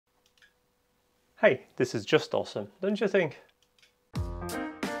Hey, this is just awesome, don't you think?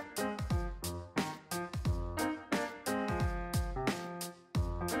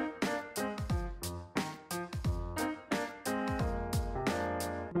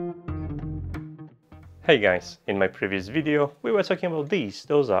 Hey guys, in my previous video we were talking about these.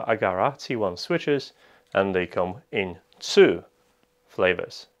 Those are Aqara T1 switches and they come in two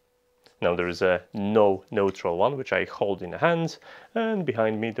flavors. Now there is a no neutral one which I hold in the hand, and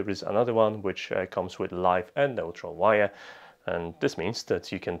behind me there is another one which comes with live and neutral wire, and this means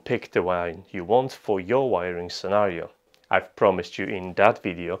that you can pick the wire you want for your wiring scenario. I've promised you in that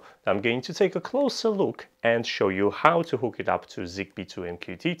video that I'm going to take a closer look and show you how to hook it up to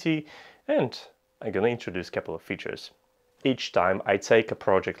Zigbee2MQTT, and I'm going to introduce a couple of features. Each time I take a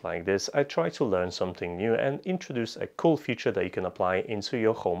project like this, I try to learn something new and introduce a cool feature that you can apply into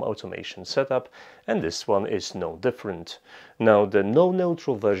your home automation setup, and this one is no different. Now, the no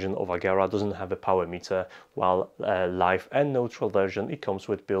neutral version of Aqara doesn't have a power meter, while live and neutral version, it comes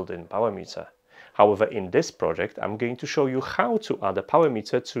with built-in power meter. However, in this project, I'm going to show you how to add a power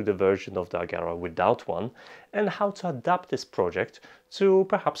meter to the version of the Aqara without one, and how to adapt this project to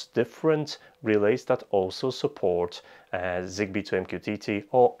perhaps different relays that also support Zigbee2MQTT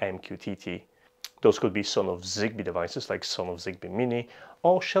or MQTT. Those could be son of Zigbee devices like son of Zigbee Mini,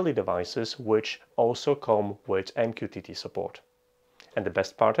 or Shelly devices which also come with MQTT support. And the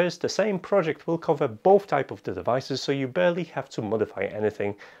best part is the same project will cover both types of the devices, so you barely have to modify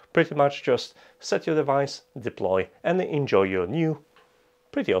anything. Pretty much just set your device, deploy, and enjoy your new,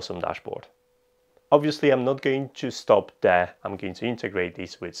 pretty awesome dashboard. Obviously, I'm not going to stop there. I'm going to integrate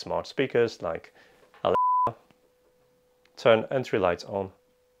these with smart speakers like Alexey. Turn entry lights on.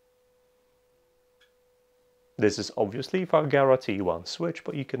 This is obviously for Aqara T1 switch,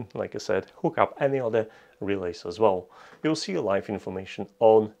 but you can, like I said, hook up any other relays as well. You'll see live information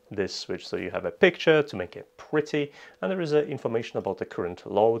on this switch, so you have a picture to make it pretty, and there is information about the current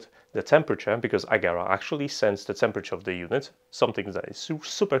load, the temperature, because Aqara actually sends the temperature of the unit, something that is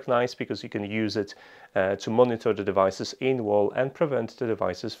super nice because you can use it to monitor the devices in wall and prevent the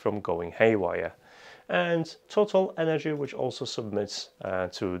devices from going haywire. And total energy, which also submits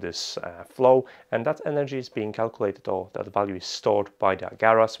to this flow, and that energy is being calculated, or that value is stored by the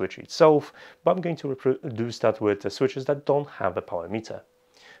Aqara switch itself, but I'm going to reproduce that with the switches that don't have a power meter.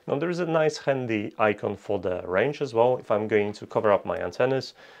 Now there is a nice handy icon for the range as well. If I'm going to cover up my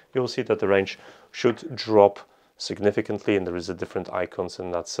antennas, you'll see that the range should drop significantly, and there is a different icons,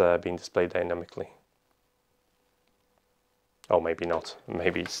 and that's being displayed dynamically. Oh, maybe not.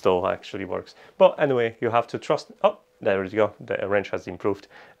 Maybe it still actually works. But anyway, you have to trust. Oh, there you go. The range has improved.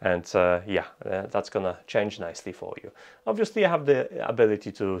 And yeah, that's going to change nicely for you. Obviously, I have the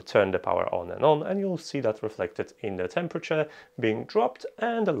ability to turn the power on, and you'll see that reflected in the temperature being dropped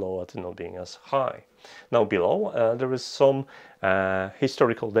and the load not being as high. Now below, there is some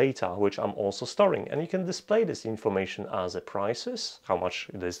historical data which I'm also storing, and you can display this information as a prices, how much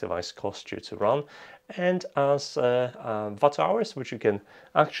this device costs you to run, and as watt hours, which you can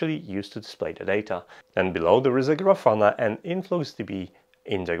actually use to display the data. And below there is a Grafana and InfluxDB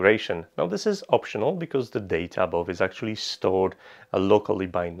integration. Now this is optional because the data above is actually stored locally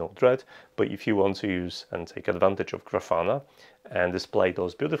by NodeRED, but if you want to use and take advantage of Grafana and display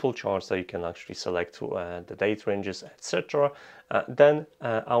those beautiful charts that you can actually select the date ranges, etc., then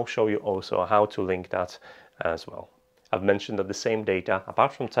I'll show you also how to link that as well. I've mentioned that the same data,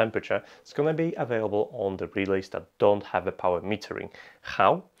 apart from temperature, is going to be available on the relays that don't have a power metering.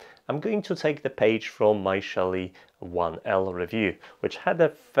 How? I'm going to take the page from my Shelly 1L review, which had a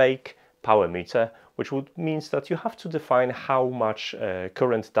fake power meter, which would means that you have to define how much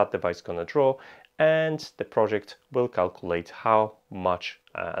current that device is going to draw, and the project will calculate how much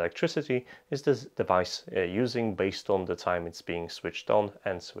electricity is this device using based on the time it's being switched on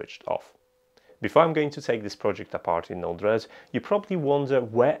and switched off. Before I'm going to take this project apart in NodeRED, you probably wonder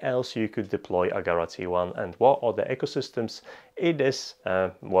where else you could deploy Aqara T1 and what other ecosystems it is,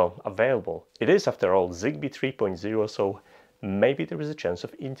 well, available. It is, after all, Zigbee 3.0, so maybe there is a chance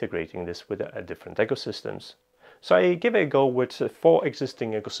of integrating this with different ecosystems. So I give it a go with 4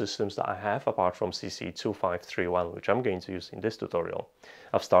 existing ecosystems that I have, apart from CC2531, which I'm going to use in this tutorial.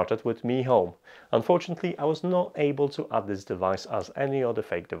 I've started with Mi Home. Unfortunately, I was not able to add this device as any other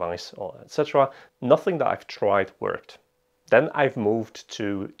fake device or etc. Nothing that I've tried worked. Then I've moved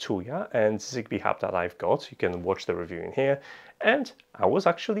to Tuya and Zigbee Hub that I've got. You can watch the review in here. And I was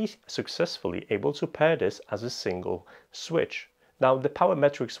actually successfully able to pair this as a single switch. Now, the power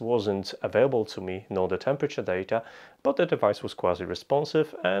metrics wasn't available to me, nor the temperature data, but the device was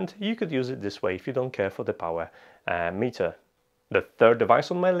quasi-responsive, and you could use it this way if you don't care for the power meter. The third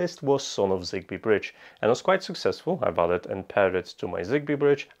device on my list was Son of Zigbee bridge, and was quite successful. I've added and paired it to my Zigbee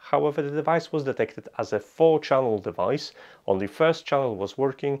bridge. However, the device was detected as a 4-channel device. Only first channel was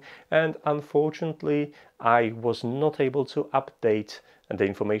working, and unfortunately I was not able to update the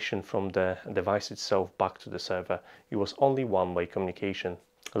information from the device itself back to the server. It was only one-way communication.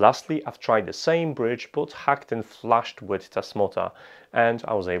 Lastly, I've tried the same bridge but hacked and flashed with Tasmota, and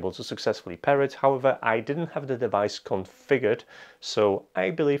I was able to successfully pair it. However, I didn't have the device configured, so I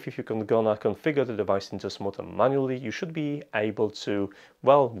believe if you're gonna configure the device in Tasmota manually, you should be able to,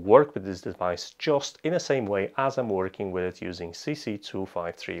 well, work with this device just in the same way as I'm working with it using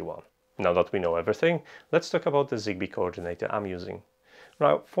CC2531. Now that we know everything, let's talk about the Zigbee coordinator I'm using.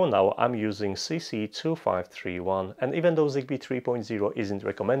 Right, for now I'm using CC2531, and even though Zigbee 3.0 isn't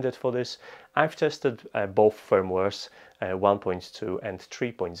recommended for this, I've tested both firmwares 1.2 and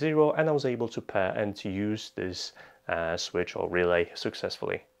 3.0, and I was able to pair and to use this switch or relay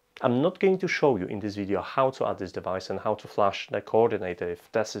successfully. I'm not going to show you in this video how to add this device and how to flash the coordinator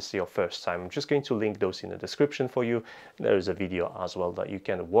if this is your first time. I'm just going to link those in the description for you. There is a video as well that you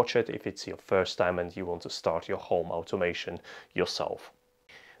can watch it if it's your first time and you want to start your home automation yourself.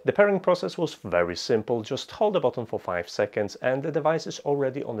 The pairing process was very simple. Just hold the button for 5 seconds and the device is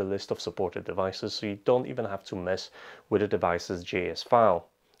already on the list of supported devices, so you don't even have to mess with the device's JS file.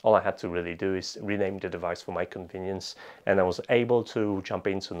 All I had to really do is rename the device for my convenience, and I was able to jump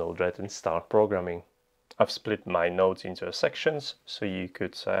into NodeRED and start programming. I've split my nodes into sections so you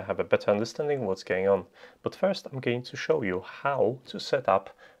could have a better understanding of what's going on. But first I'm going to show you how to set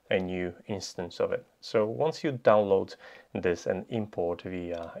up a new instance of it. So once you download this and import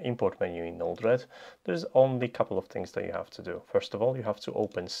via import menu in NodeRED, there's only a couple of things that you have to do. First of all, you have to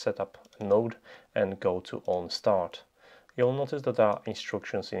open setup node and go to on start. You'll notice that there are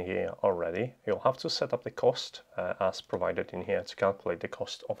instructions in here already. You'll have to set up the cost as provided in here to calculate the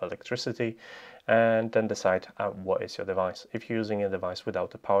cost of electricity, and then decide what is your device. If you're using a device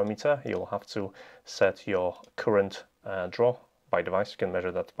without a power meter, you'll have to set your current draw by device. You can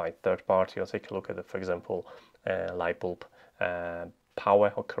measure that by third party. You'll take a look at it, for example, light bulb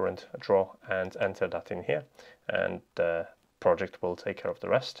power or current draw, and enter that in here, and the project will take care of the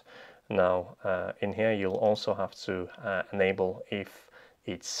rest. Now in here you'll also have to enable if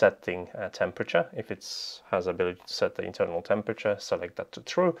it's setting temperature. If it has ability to set the internal temperature, select that to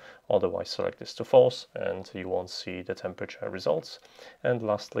true, otherwise select this to false and you won't see the temperature results. And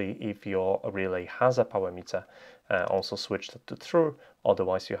lastly, if your relay has a power meter, also switch that to true,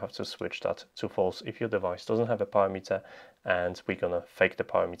 otherwise you have to switch that to false if your device doesn't have a power meter, and we're gonna fake the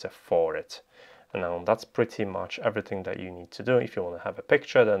power meter for it. And now that's pretty much everything that you need to do. If you want to have a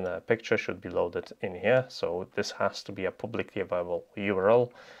picture, then the picture should be loaded in here. So this has to be a publicly available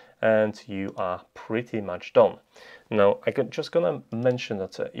URL, and you are pretty much done. Now I'm just gonna mention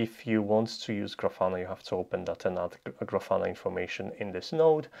that if you want to use Grafana, you have to open that and add Grafana information in this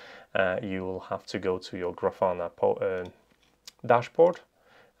node. You will have to go to your Grafana dashboard,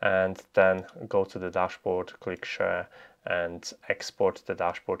 and then go to the dashboard, click share, and export the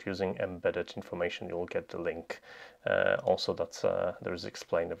dashboard using embedded information. You'll get the link. Also that there is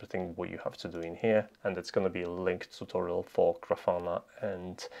explained everything what you have to do in here, and it's going to be a linked tutorial for Grafana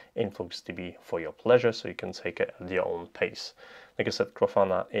and InfluxDB for your pleasure, so you can take it at your own pace. Like I said,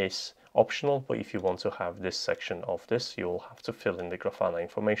 Grafana is optional, but if you want to have this section of this, you'll have to fill in the Grafana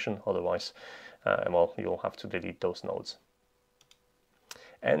information, otherwise well, you'll have to delete those nodes.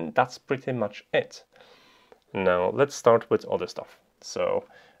 And that's pretty much it. Now let's start with other stuff. So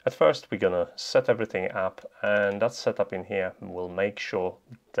at first we're gonna set everything up, and that setup in here will make sure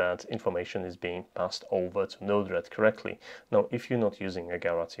that information is being passed over to NodeRED correctly. Now if you're not using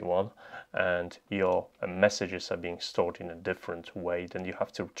Aqara T1 and your messages are being stored in a different way, then you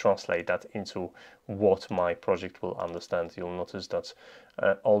have to translate that into what my project will understand. You'll notice that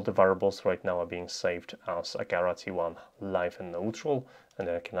all the variables right now are being saved as Aqara T1 live and neutral, and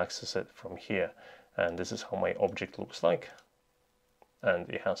then I can access it from here. And this is how my object looks like, and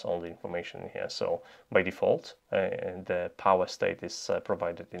it has all the information in here. So by default the power state is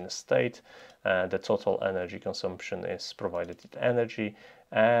provided in a state, the total energy consumption is provided in energy,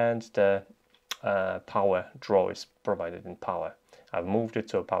 and the power draw is provided in power. I've moved it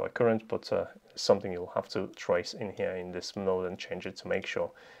to a power current, but something you'll have to trace in here in this node and change it to make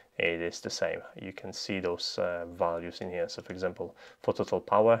sure it is the same. You can see those values in here. So for example, for total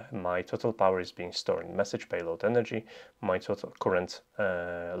power, my total power is being stored in message payload energy. My total current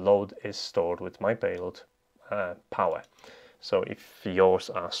load is stored with my payload power. So if yours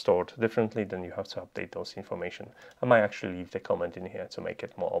are stored differently, then you have to update those information. I might actually leave the comment in here to make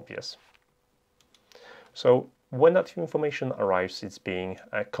it more obvious. So when that information arrives, it's being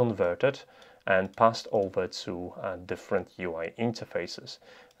converted and passed over to different UI interfaces.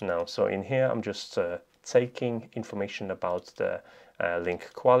 Now, so in here, I'm just taking information about the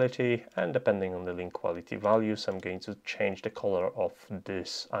link quality, and depending on the link quality values, I'm going to change the color of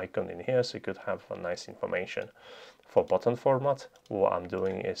this icon in here so you could have a nice information. For button format, what I'm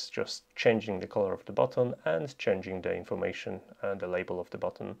doing is just changing the color of the button and changing the information and the label of the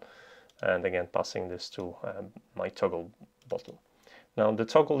button, and again passing this to my toggle button. Now the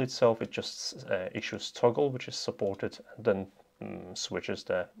toggle itself, it just issues toggle, which is supported, and then switches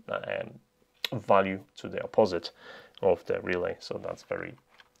the value to the opposite of the relay, so that's very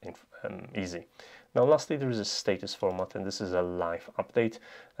easy. Now lastly, there is a status format, and this is a live update,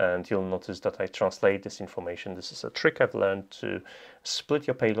 and you'll notice that I translate this information. This is a trick I've learned to split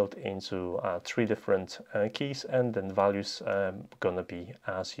your payload into 3 different keys, and then values gonna be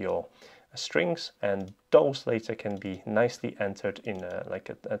as your strings, and those later can be nicely entered in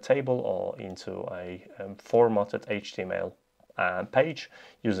a table or into a formatted HTML page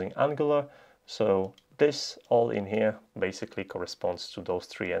using Angular. So this all in here basically corresponds to those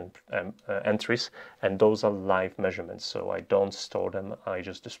 3 entries, and those are live measurements, so I don't store them, I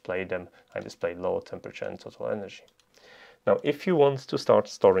just display them. I display load, temperature and total energy. Now if you want to start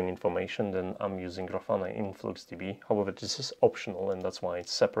storing information, then I'm using Grafana InfluxDB. However, this is optional, and that's why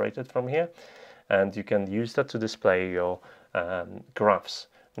it's separated from here, and you can use that to display your graphs.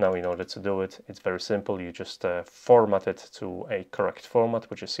 Now in order to do it, it's very simple. You just format it to a correct format,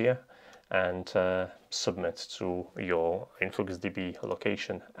 which is here, and submit to your InfluxDB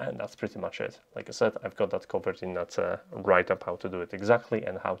location, and that's pretty much it. Like I said, I've got that covered in that write-up, how to do it exactly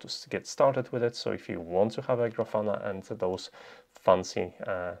and how to get started with it. So if you want to have a Grafana and those fancy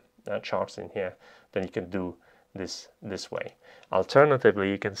charts in here, then you can do this way.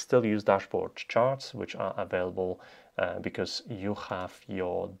 Alternatively, you can still use dashboard charts, which are available because you have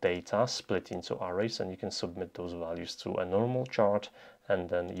your data split into arrays, and you can submit those values to a normal chart and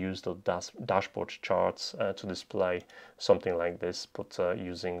then use the dashboard charts to display something like this, but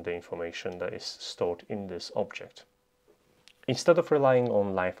using the information that is stored in this object. Instead of relying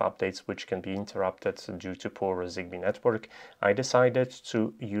on live updates, which can be interrupted due to poor Zigbee network, I decided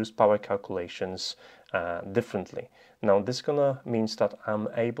to use power calculations differently. Now this gonna means that I'm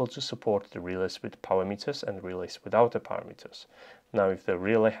able to support the relays with power meters and relays without the power meters. Now if the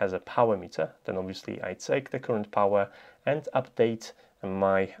relay has a power meter, then obviously I take the current power and update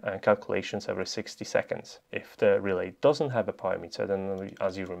my calculations every 60 seconds. If the relay doesn't have a power meter, then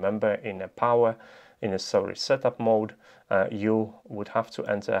as you remember, in a setup mode, you would have to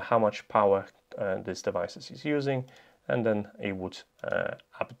enter how much power this device is using, and then it would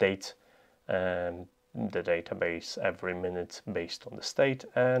update the database every minute based on the state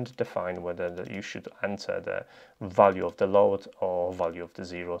and define whether you should enter the value of the load or value of the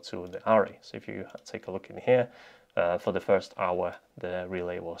 0 to the array. So if you take a look in here, for the first hour the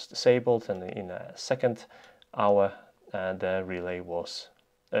relay was disabled, and in a second hour the relay was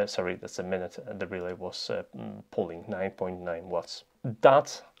sorry, that's a minute, the relay was pulling 9.9 watts.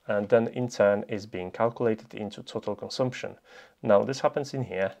 That then in turn is being calculated into total consumption. Now this happens in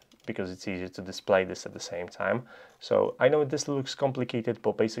here because it's easier to display this at the same time. So I know this looks complicated,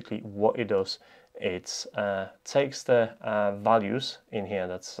 but basically what it does, it takes the values in here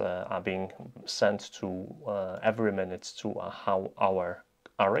that are being sent to every minute to a hour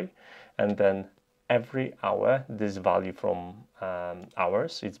array, and then every hour this value from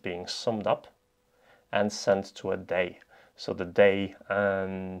hours is being summed up and sent to a day. So the day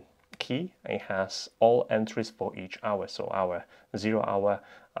key, it has all entries for each hour. So hour 0 hour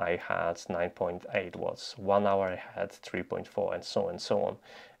I had 9.8 watts, 1 hour I had 3.4, and so on.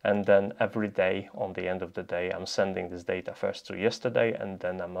 And then every day, on the end of the day, I'm sending this data first to yesterday, and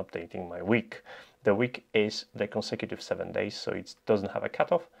then I'm updating my week. The week is the consecutive 7 days, so it doesn't have a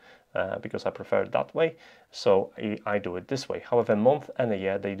cutoff because I prefer it that way. So I do it this way. However, month and a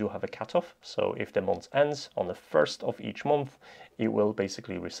year, they do have a cutoff. So if the month ends on the 1st of each month, it will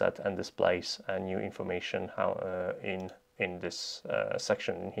basically reset and displays new information in this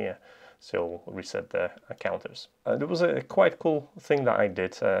section in here. So reset the counters. There was a quite cool thing that I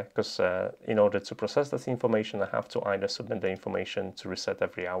did because in order to process that information, I have to either submit the information to reset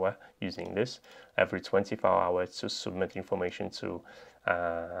every hour using this, every 24 hours to submit information to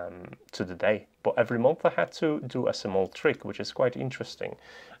the day. But every month I had to do a small trick, which is quite interesting.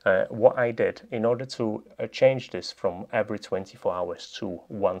 What I did in order to change this from every 24 hours to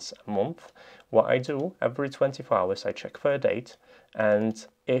once a month, what I do every 24 hours I check for a date, and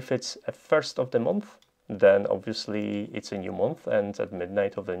if it's a 1st of the month, then obviously it's a new month, and at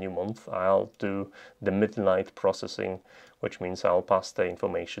midnight of the new month I'll do the midnight processing, which means I'll pass the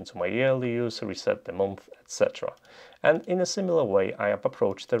information to my yearly use, reset the month, etc. And in a similar way I have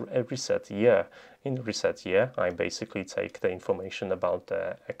approached a reset year. In reset year I basically take the information about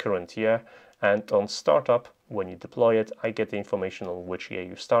the current year, and on startup, when you deploy it, I get the information on which year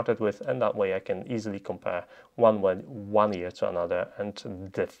you started with, and that way I can easily compare one year to another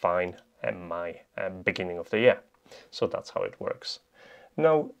and define my beginning of the year. So that's how it works.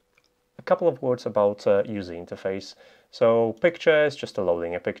 Now, a couple of words about user interface. So picture is just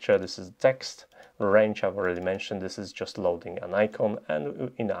loading a picture. This is text. Range I've already mentioned. This is just loading an icon,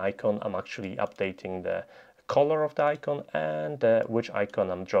 and in the icon I'm actually updating the color of the icon and which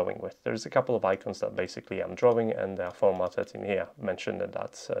icon I'm drawing with. There's a couple of icons that basically I'm drawing, and they are formatted in here. Mentioned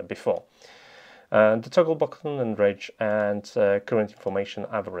that before. The toggle button and range and current information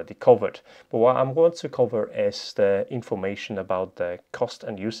I've already covered. But what I'm going to cover is the information about the cost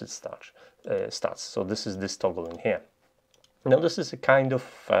and usage stats. So this is this toggle in here. Now this is a kind of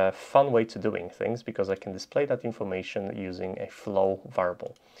fun way to doing things, because I can display that information using a flow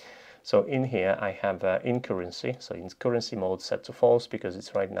variable. So in here I have in currency, so in currency mode set to false, because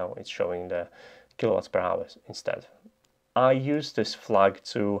it's right now it's showing the kilowatts per hour instead. I use this flag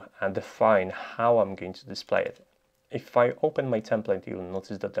to define how I'm going to display it. If I open my template, you'll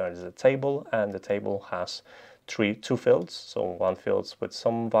notice that there is a table, and the table has two fields. So one field with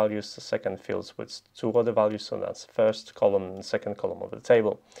some values, the second field with two other values, so that's first column and second column of the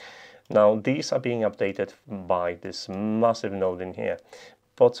table. Now these are being updated by this massive node in here.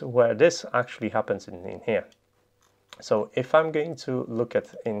 But where this actually happens in here. So if I'm going to look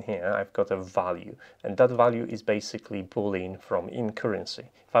at in here, I've got a value, and that value is basically Boolean from in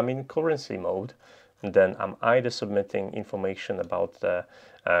currency. If I'm in currency mode, then I'm either submitting information about the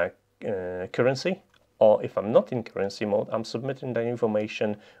currency, or if I'm not in currency mode, I'm submitting the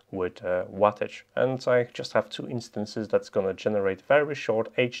information with wattage. And I just have two instances that's going to generate very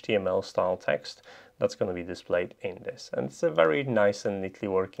short HTML style text that's going to be displayed in this. And it's a very nice and neatly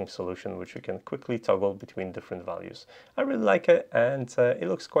working solution, which you can quickly toggle between different values. I really like it, and it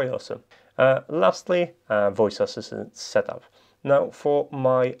looks quite awesome. Lastly, voice assistant setup. Now for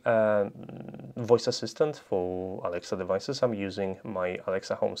my voice assistant for Alexa devices, I'm using my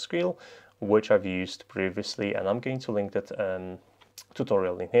Alexa home screen, which I've used previously, and I'm going to link that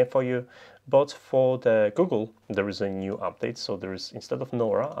tutorial in here for you. But for the Google, there is a new update. So there is, instead of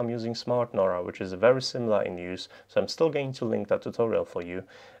Nora, I'm using Smart Nora, which is very similar in use. So I'm still going to link that tutorial for you.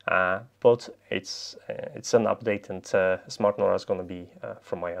 But it's an update, and Smart Nora is going to be,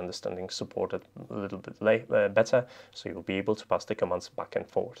 from my understanding, supported a little bit better. So you'll be able to pass the commands back and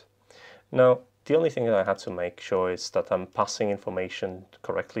forth. Now, the only thing that I had to make sure is that I'm passing information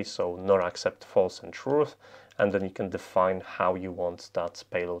correctly, so Nora accept false and truth, and then you can define how you want that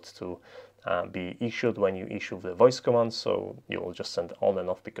payload to be issued when you issue the voice command. So you'll just send on and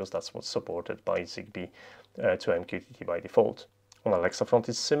off, because that's what's supported by Zigbee2MQTT by default. On Alexa front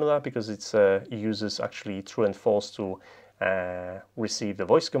it's similar, because it uses actually true and false to receive the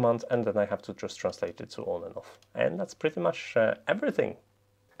voice command, and then I have to just translate it to on and off. And that's pretty much everything.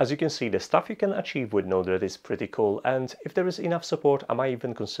 As you can see, the stuff you can achieve with NodeRED is pretty cool, and if there is enough support, I might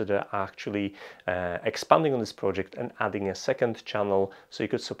even consider actually expanding on this project and adding a second channel, so you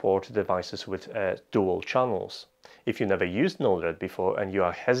could support devices with dual channels. If you never used NodeRED before and you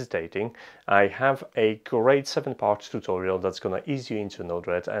are hesitating, I have a great 7-part tutorial that's going to ease you into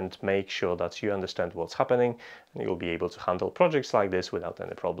NodeRED and make sure that you understand what's happening, and you'll be able to handle projects like this without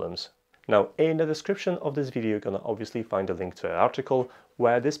any problems. Now, in the description of this video, you're going to obviously find a link to an article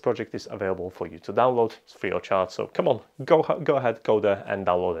where this project is available for you to download. It's free of charge, so come on, go ahead, go there and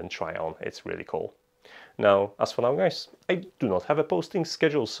download and try on. It's really cool. Now, as for now, guys, I do not have a posting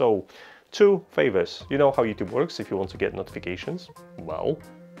schedule, so 2 favors. You know how YouTube works. If you want to get notifications, well,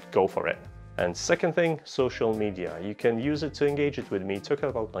 go for it. And second thing, social media. You can use it to engage it with me, talk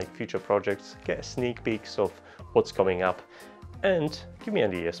about my future projects, get sneak peeks of what's coming up, and give me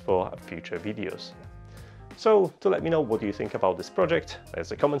ideas for future videos. So to let me know what do you think about this project,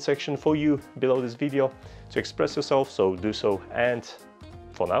 there's a comment section for you below this video to express yourself, so do so. And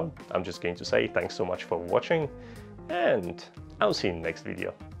for now, I'm just going to say thanks so much for watching, and I'll see you in the next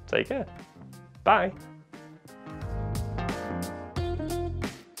video. Take care. Bye.